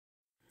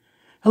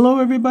Hello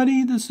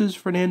everybody, this is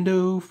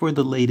Fernando for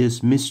the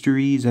latest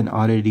Mysteries and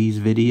Oddities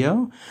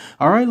video.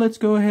 Alright, let's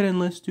go ahead and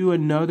let's do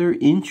another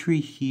entry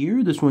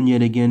here. This one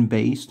yet again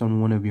based on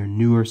one of your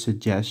newer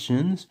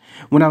suggestions.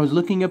 When I was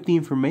looking up the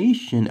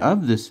information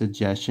of this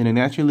suggestion, it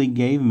actually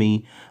gave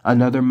me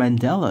another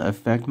Mandela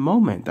effect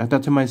moment. I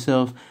thought to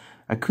myself,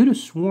 I could have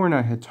sworn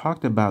I had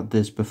talked about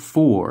this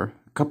before,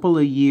 a couple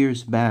of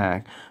years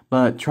back,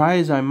 but try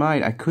as I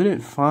might, I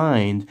couldn't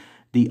find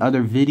the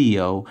other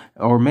video,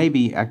 or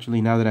maybe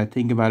actually now that I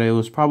think about it, it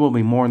was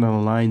probably more along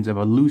the lines of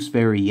a loose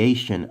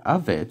variation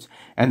of it,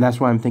 and that's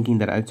why I'm thinking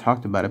that I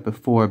talked about it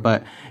before.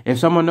 But if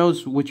someone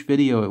knows which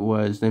video it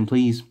was, then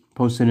please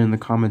post it in the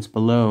comments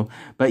below.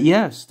 But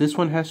yes, this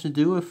one has to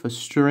do with a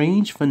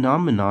strange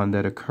phenomenon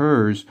that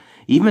occurs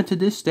even to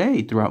this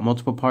day throughout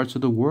multiple parts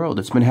of the world.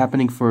 It's been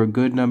happening for a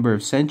good number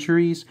of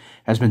centuries,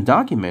 has been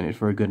documented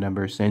for a good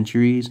number of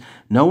centuries.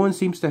 No one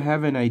seems to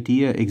have an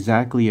idea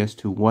exactly as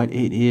to what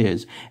it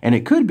is. And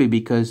it could be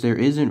because there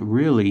isn't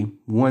really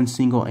one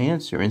single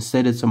answer.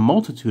 Instead, it's a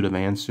multitude of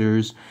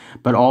answers,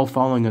 but all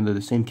falling under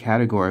the same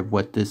category of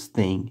what this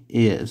thing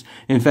is.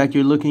 In fact,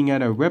 you're looking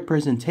at a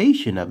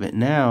representation of it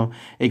now.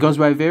 It goes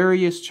by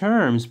various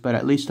terms, but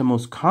at least the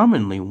most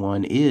commonly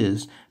one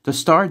is the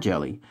star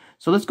jelly.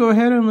 So let's go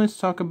ahead and let's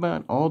talk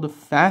about all the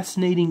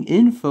fascinating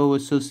info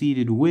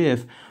associated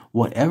with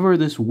whatever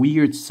this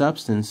weird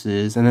substance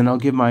is, and then I'll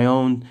give my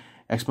own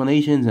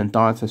explanations and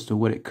thoughts as to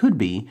what it could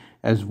be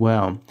as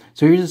well.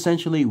 So here's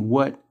essentially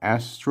what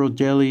astral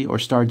jelly or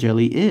star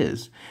jelly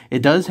is.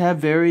 It does have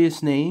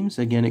various names.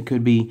 Again, it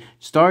could be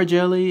star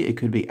jelly, it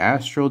could be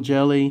astral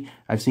jelly.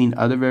 I've seen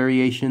other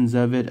variations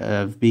of it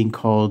of being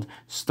called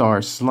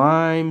star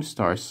slime,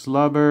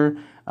 star-slubber.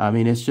 I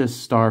mean, it's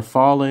just star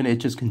fallen. It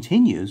just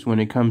continues when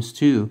it comes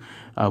to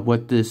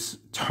what this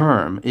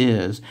term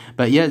is.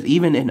 But yes,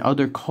 even in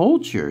other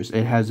cultures,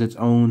 it has its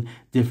own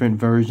different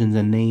versions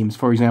and names.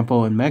 For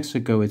example, in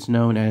Mexico, it's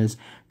known as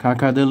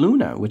caca de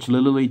luna, which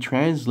literally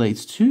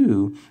translates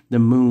to the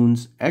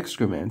moon's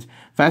excrement.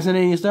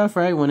 Fascinating stuff,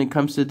 right? When it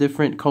comes to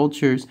different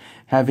cultures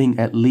having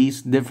at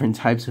least different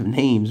types of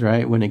names,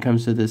 right? When it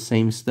comes to the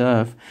same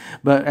stuff.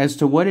 But as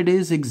to what it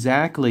is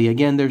exactly,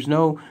 again, there's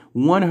no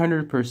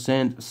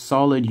 100%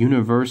 solid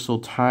universal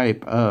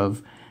type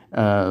of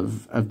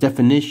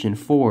definition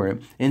for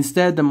it.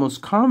 Instead, the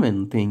most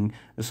common thing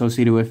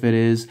associated with it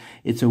is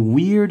it's a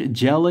weird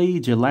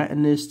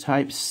gelatinous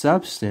type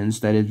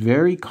substance that is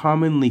very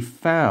commonly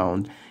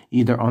found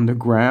either on the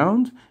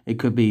ground, it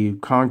could be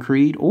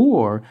concrete,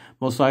 or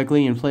most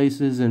likely in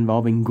places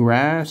involving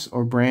grass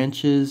or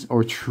branches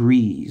or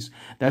trees.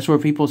 That's where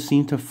people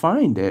seem to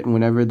find it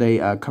whenever they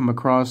come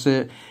across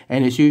it.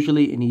 And it's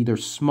usually in either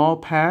small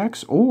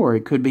packs, or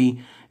it could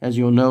be, as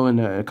you'll know in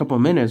a couple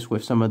of minutes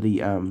with some of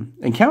the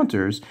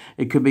encounters,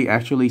 it could be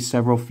actually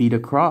several feet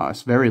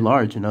across, very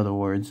large in other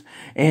words.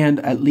 And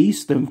at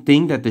least the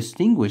thing that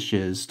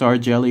distinguishes star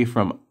jelly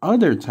from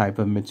other type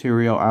of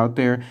material out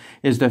there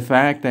is the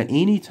fact that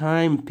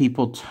anytime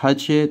people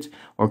touch it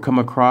or come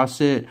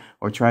across it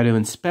or try to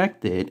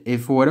inspect it, it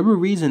for whatever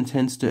reason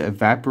tends to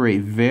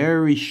evaporate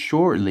very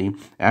shortly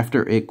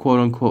after it quote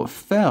unquote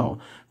fell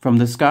from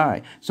the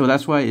sky. So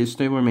that's why it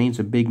still remains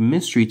a big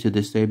mystery to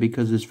this day,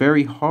 because it's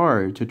very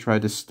hard to try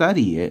to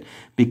study it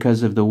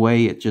because of the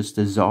way it just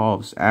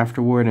dissolves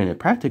afterward and it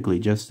practically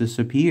just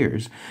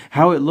disappears.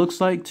 How it looks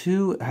like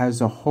too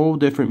has a whole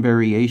different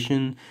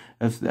variation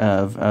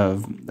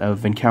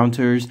of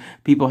encounters.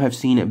 People have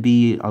seen it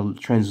be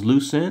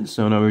translucent,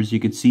 so in other words, you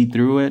could see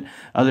through it.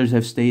 Others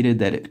have stated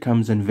that it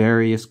comes in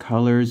various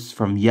colors,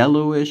 from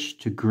yellowish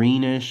to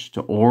greenish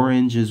to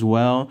orange as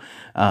well.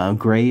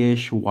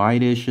 Grayish,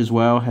 whitish as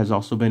well has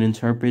also been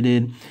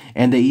interpreted.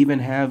 And they even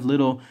have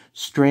little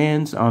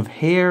strands of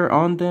hair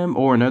on them,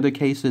 or in other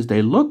cases,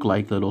 they look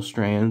like little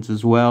strands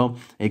as well.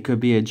 It could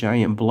be a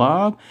giant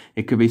blob.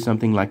 It could be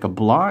something like a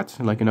blot,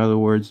 like in other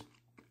words,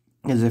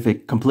 as if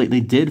it completely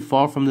did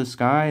fall from the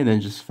sky and then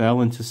just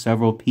fell into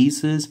several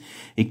pieces.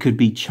 It could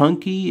be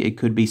chunky. It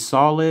could be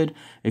solid.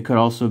 It could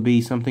also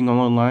be something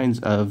along the lines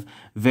of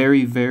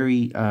very,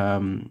 very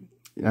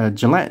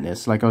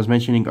gelatinous, like I was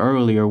mentioning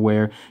earlier,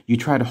 where you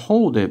try to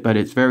hold it, but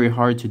it's very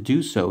hard to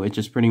do so. It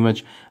just pretty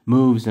much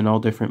moves in all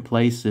different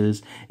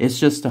places. It's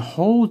just a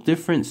whole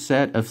different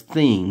set of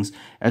things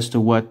as to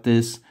what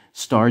this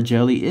star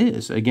jelly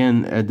is.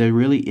 Again, there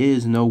really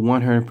is no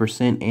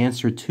 100%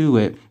 answer to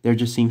it. There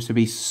just seems to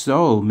be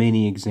so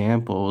many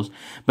examples.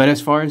 But as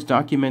far as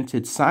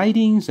documented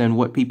sightings and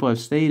what people have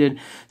stated,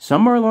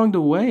 somewhere along the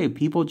way,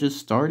 people just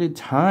started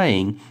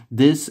tying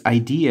this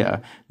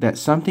idea that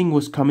something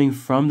was coming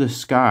from the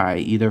sky,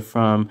 either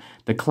from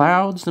the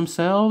clouds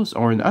themselves,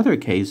 or in other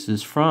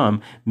cases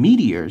from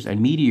meteors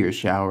and meteor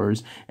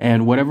showers,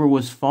 and whatever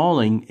was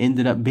falling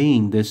ended up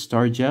being this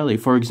star jelly.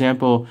 For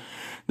example,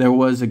 there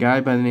was a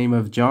guy by the name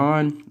of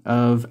John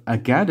of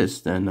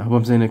Agadiston. I hope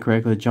I'm saying it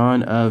correctly.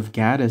 John of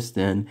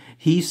Gaddiston.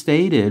 He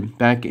stated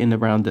back in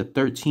around the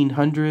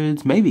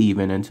 1300s, maybe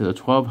even into the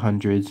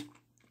 1200s,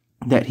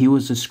 that he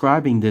was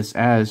describing this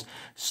as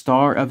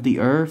star of the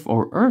earth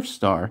or earth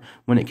star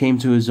when it came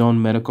to his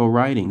own medical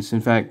writings. In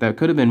fact, that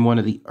could have been one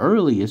of the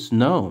earliest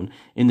known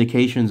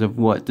indications of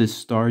what this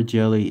star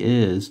jelly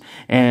is.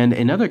 And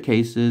in other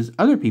cases,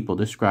 other people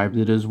described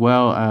it as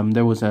well.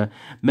 There was a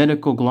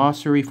medical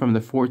glossary from the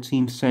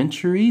 14th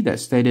century that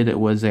stated it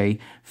was a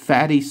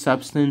fatty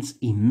substance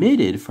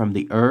emitted from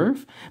the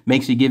earth.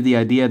 Makes you give the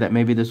idea that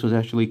maybe this was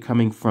actually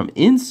coming from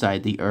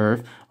inside the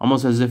earth,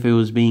 almost as if it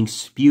was being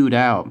spewed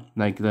out,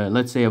 like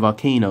let's say a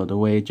volcano, the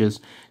way it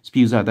just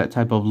spews out that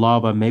type of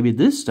lava. Maybe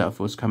this stuff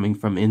was coming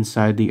from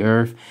inside the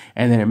earth,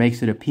 and then it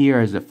makes it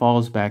appear as it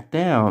falls back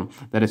down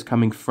that it's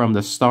coming from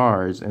the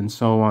stars and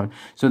so on.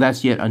 So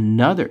that's yet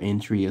another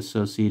entry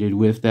associated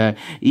with that.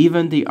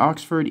 Even the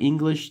Oxford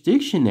English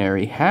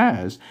Dictionary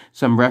has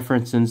some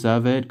references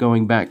of it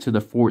going back to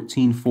the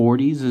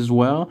 1440s as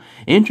well.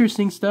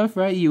 Interesting stuff,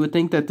 right? You would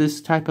think that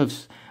this type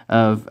of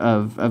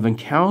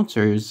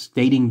encounters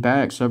dating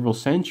back several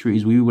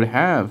centuries, we would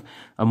have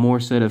a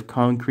more set of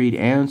concrete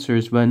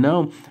answers. But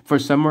no, for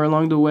somewhere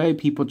along the way,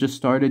 people just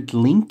started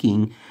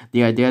linking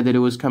the idea that it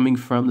was coming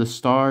from the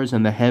stars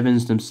and the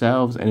heavens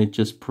themselves, and it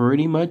just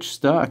pretty much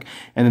stuck.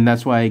 And then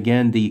that's why,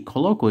 again, the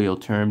colloquial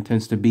term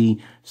tends to be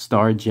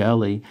star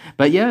jelly.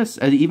 But yes,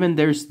 even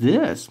there's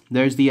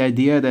the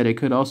idea that it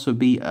could also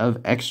be of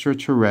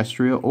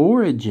extraterrestrial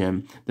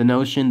origin. The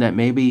notion that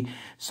maybe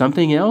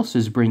something else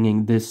is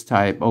bringing this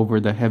type over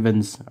the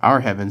heavens,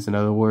 our heavens, in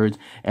other words,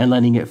 and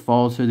letting it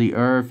fall to the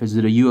earth. Is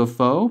it a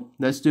UFO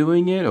that's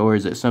doing it, or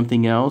is it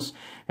something else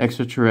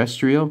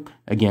extraterrestrial?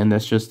 Again,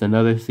 that's just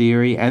another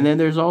theory. And then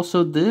there's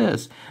also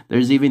this.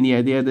 There's even the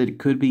idea that it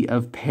could be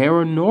of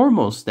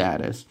paranormal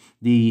status.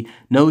 The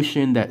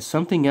notion that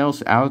something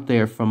else out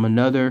there from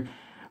another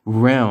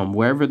realm,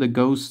 wherever the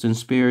ghosts and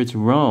spirits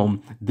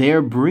roam,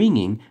 they're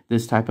bringing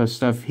this type of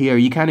stuff here.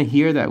 You kind of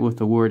hear that with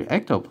the word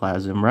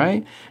ectoplasm,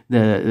 right?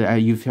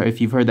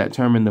 If you've heard that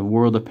term in the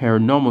world of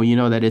paranormal, you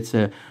know that it's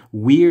a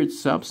weird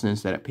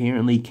substance that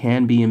apparently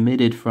can be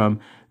emitted from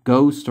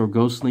ghosts or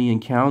ghostly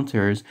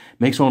encounters.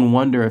 Makes one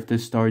wonder if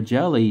this star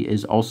jelly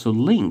is also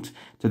linked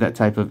to that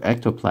type of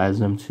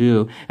ectoplasm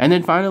too. And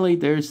then finally,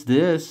 there's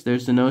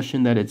the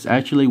notion that it's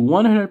actually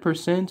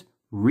 100%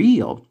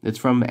 real. It's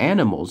from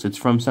animals. It's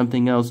from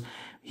something else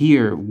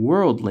here,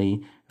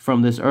 worldly,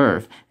 from this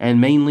earth,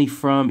 and mainly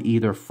from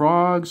either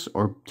frogs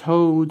or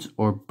toads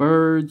or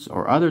birds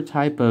or other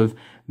type of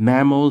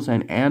mammals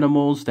and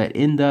animals that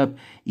end up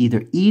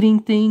either eating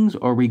things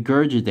or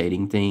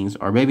regurgitating things,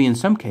 or maybe in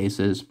some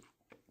cases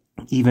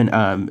even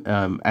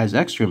as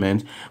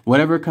excrement.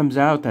 Whatever comes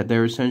out that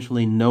they're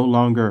essentially no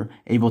longer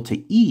able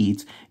to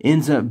eat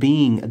ends up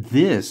being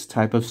this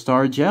type of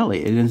star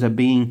jelly. It ends up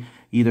being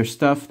either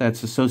stuff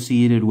that's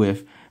associated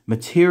with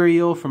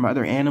material from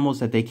other animals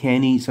that they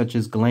can eat, such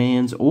as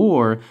glands,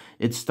 or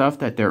it's stuff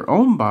that their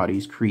own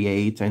bodies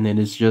create, and then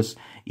it's just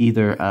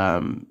either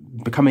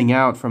coming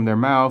out from their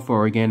mouth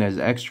or again as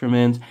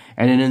excrement,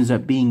 and it ends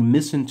up being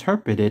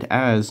misinterpreted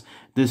as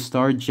this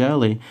star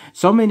jelly.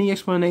 So many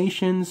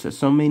explanations,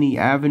 so many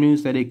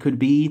avenues that it could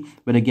be,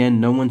 but again,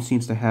 no one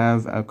seems to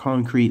have a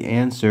concrete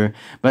answer.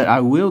 But I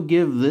will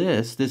give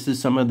this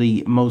is some of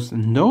the most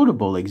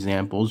notable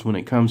examples when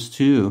it comes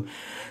to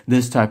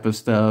this type of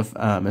stuff,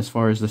 as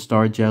far as the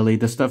star jelly,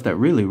 the stuff that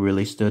really,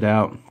 really stood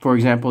out. For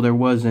example, there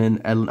was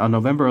on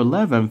November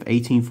 11th,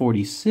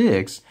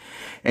 1846,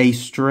 a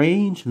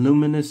strange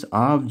luminous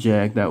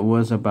object that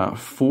was about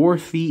 4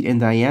 feet in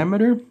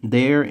diameter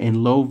there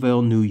in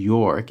Lowell, New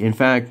York. In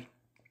fact,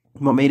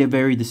 what made it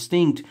very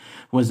distinct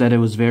was that it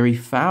was very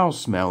foul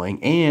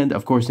smelling, and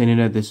of course it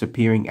ended up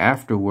disappearing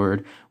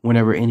afterward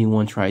whenever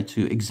anyone tried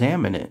to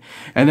examine it.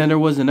 And then there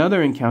was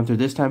another encounter,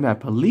 this time by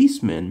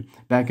policemen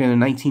back in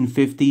the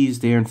 1950s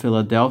there in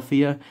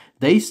Philadelphia.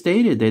 They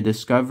stated they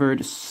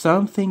discovered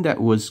something that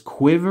was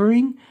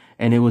quivering,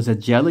 and it was a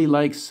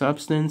jelly-like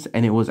substance,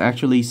 and it was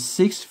actually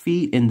 6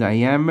 feet in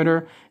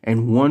diameter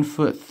and 1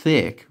 foot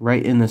thick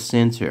right in the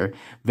center.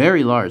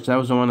 Very large. That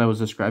was the one I was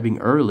describing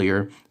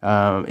earlier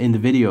in the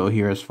video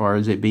here, as far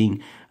as it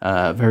being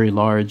a very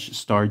large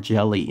star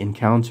jelly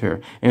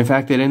encounter. In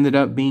fact, it ended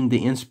up being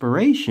the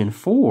inspiration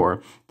for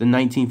the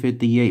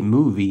 1958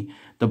 movie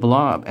The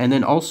Blob. And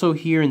then also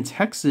here in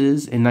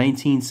Texas in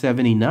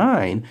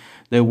 1979,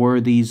 there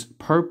were these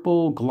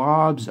purple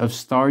globs of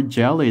star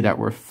jelly that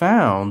were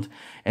found,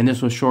 and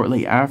this was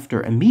shortly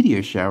after a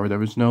meteor shower that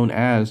was known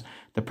as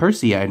the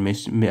Perseid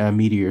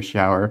meteor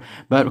shower.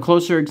 But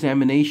closer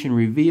examination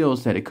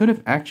reveals that it could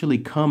have actually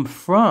come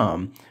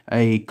from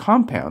a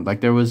compound.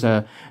 Like there was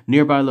a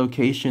nearby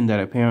location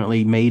that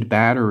apparently made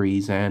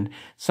batteries and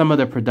some of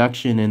the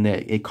production, and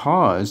that it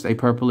caused a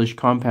purplish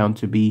compound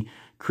to be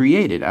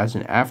created as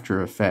an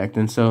after effect.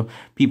 And so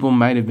people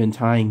might have been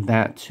tying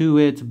that to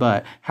it,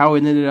 but how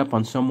it ended up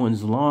on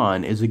someone's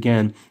lawn is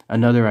again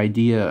another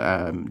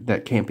idea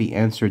that can't be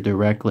answered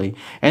directly.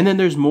 And then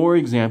there's more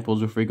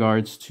examples with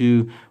regards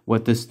to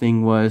what this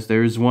thing was.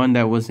 There's one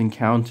that was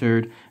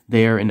encountered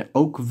there in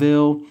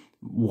Oakville,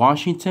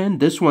 Washington.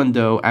 This one,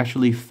 though,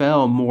 actually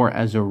fell more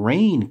as a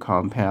rain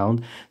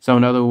compound. So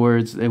in other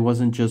words, it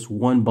wasn't just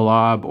one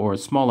blob or a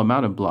small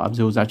amount of blobs.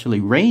 It was actually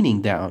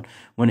raining down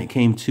when it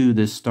came to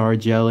this star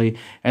jelly.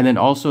 And then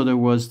also there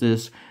was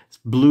this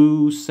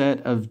blue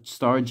set of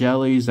star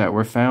jellies that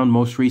were found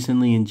most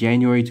recently in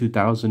January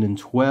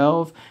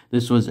 2012.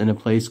 This was in a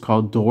place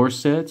called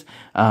Dorset.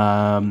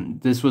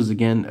 This was,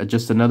 again,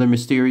 just another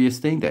mysterious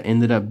thing that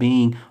ended up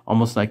being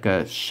almost like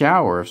a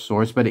shower of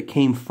sorts, but it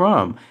came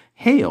from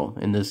hail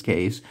in this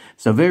case.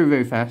 So very,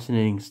 very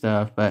fascinating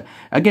stuff. But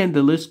again,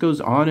 the list goes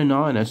on and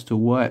on as to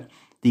what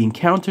the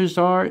encounters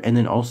are, and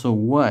then also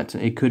what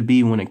it could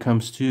be when it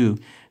comes to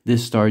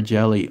this star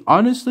jelly.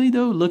 Honestly,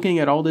 though, looking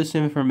at all this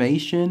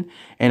information,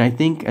 and I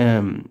think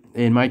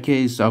in my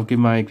case, I'll give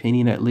my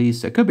opinion at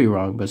least. I could be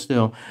wrong, but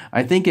still,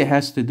 I think it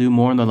has to do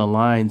more along the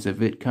lines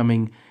of it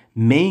coming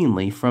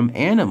mainly from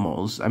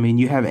animals. I mean,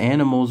 you have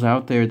animals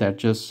out there that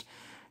just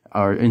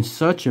are in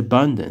such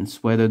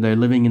abundance, whether they're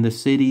living in the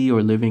city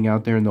or living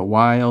out there in the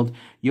wild.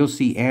 You'll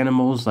see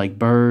animals like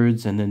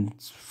birds and then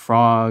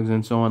frogs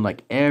and so on,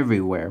 like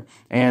everywhere.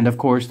 And of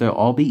course, they'll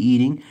all be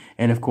eating.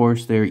 And of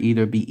course, they'll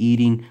either be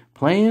eating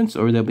plants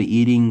or they'll be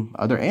eating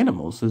other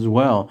animals as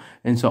well.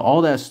 And so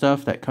all that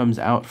stuff that comes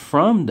out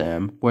from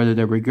them, whether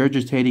they're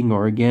regurgitating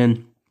or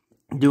again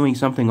doing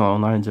something along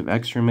the lines of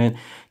excrement,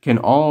 can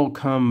all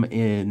come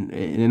in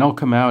and all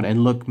come out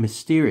and look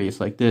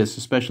mysterious like this,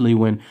 especially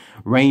when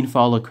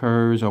rainfall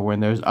occurs or when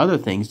there's other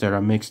things that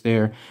are mixed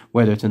there,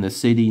 whether it's in the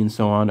city and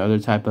so on, other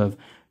type of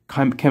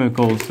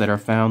chemicals that are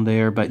found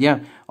there. But yeah,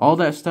 all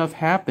that stuff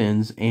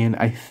happens, and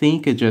I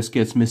think it just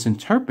gets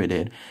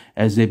misinterpreted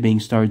as it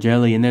being star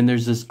jelly. And then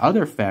there's this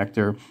other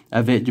factor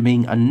of it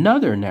being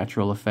another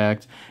natural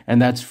effect,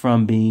 and that's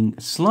from being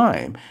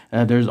slime.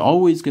 There's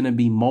always going to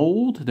be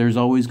mold. There's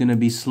always going to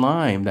be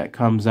slime that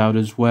comes out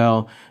as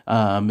well.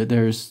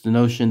 There's the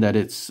notion that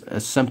it's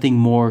something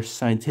more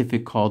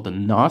scientific called the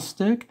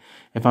Gnostic,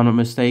 if I'm not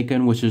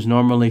mistaken, which is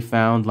normally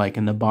found like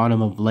in the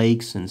bottom of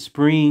lakes and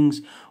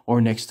springs or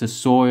next to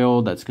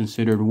soil that's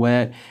considered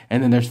wet.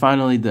 And then there's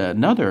finally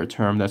another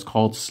term that's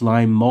called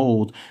slime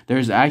mold.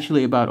 There's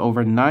actually about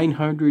over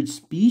 900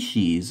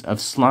 species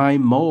of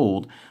slime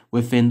mold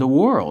within the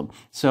world.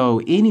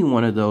 So any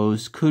one of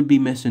those could be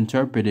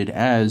misinterpreted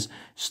as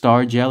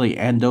star jelly.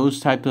 And those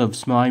type of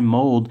slime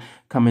mold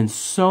come in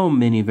so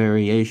many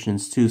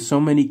variations too, so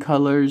many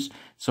colors,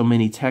 so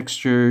many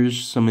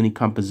textures, so many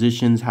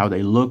compositions, how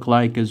they look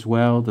like as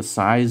well. The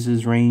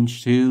sizes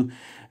range too.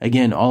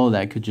 Again, all of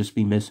that could just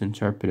be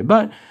misinterpreted.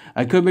 But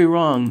I could be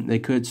wrong.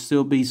 It could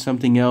still be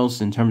something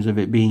else in terms of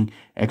it being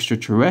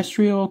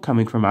extraterrestrial,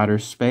 coming from outer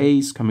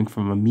space, coming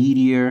from a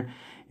meteor,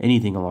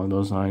 anything along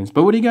those lines.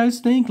 But what do you guys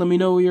think? Let me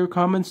know what your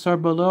comments are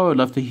below. I'd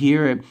love to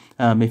hear it.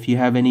 If you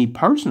have any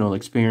personal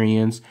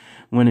experience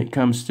when it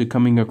comes to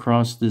coming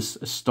across this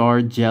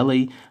star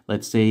jelly,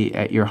 let's say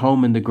at your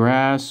home in the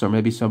grass or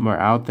maybe somewhere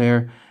out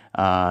there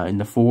in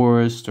the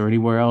forest or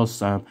anywhere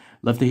else.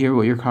 Love to hear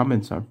what your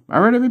comments are.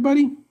 All right,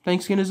 everybody.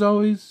 Thanks again as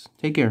always.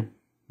 Take care.